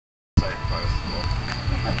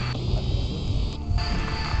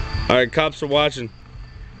All right, cops are watching.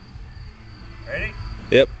 Ready?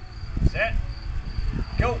 Yep. Set.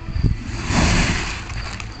 Go.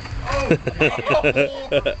 Oh!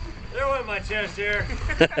 There went my chest hair.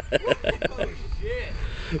 Holy shit.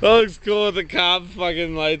 That looks cool with the cop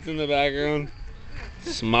fucking lights in the background.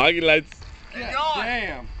 Smoggy lights. John,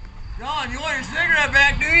 Damn. John, you want your cigarette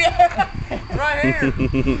back, do you? Right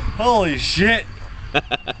here. Holy shit.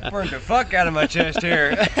 Burned the fuck out of my chest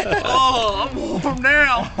hair. Oh, I'm warm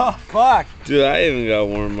now. Oh, fuck. Dude, I even got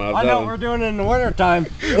warm up. I know what we're doing in the winter time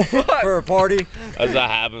for a party. That's what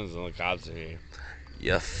happens when the cops are here.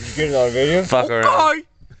 You Get it on video? fuck around.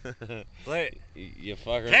 Play it. You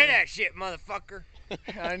fuck around. Play that shit, motherfucker.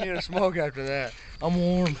 I need a smoke after that. I'm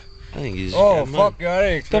warm. I think you just Oh, grabbed fuck, mine. I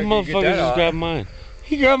didn't That expect you to motherfucker get that just off. grabbed mine.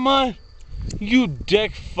 He grabbed mine. You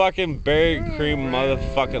dick fucking berry cream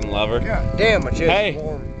motherfucking lover. God damn, my chest Hey. is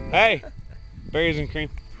warm. Hey, berries and cream.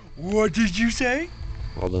 What did you say?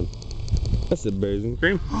 Hold on. I said berries and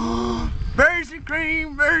cream. Berries and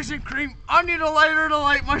cream, berries and cream. I need a lighter to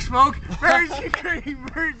light my smoke. Berries and cream,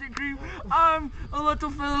 berries and cream. I'm a little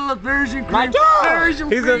fella of berries and cream. Berries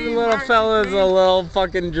and He's a cream, little berries fella's and a little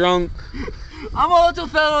fucking drunk. cream. I'm a little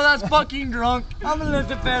fella that's fucking drunk. I'm a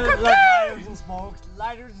little fella that likes lighters and smokes.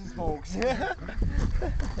 Lighters and smokes.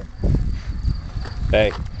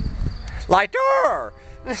 Hey, Lighter!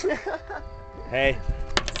 hey,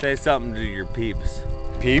 say something to your peeps.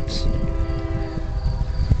 Peeps?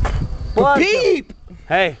 What the- Peep!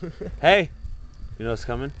 Hey, hey, you know what's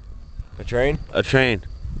coming? A train? A train.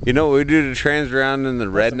 You know what we do to trains around in the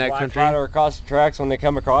redneck country? Rider across the tracks when they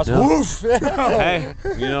come across. No. Woof! Hey,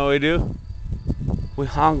 you know what we do? We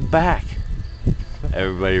honk back.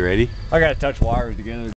 Everybody ready? I gotta touch wires together.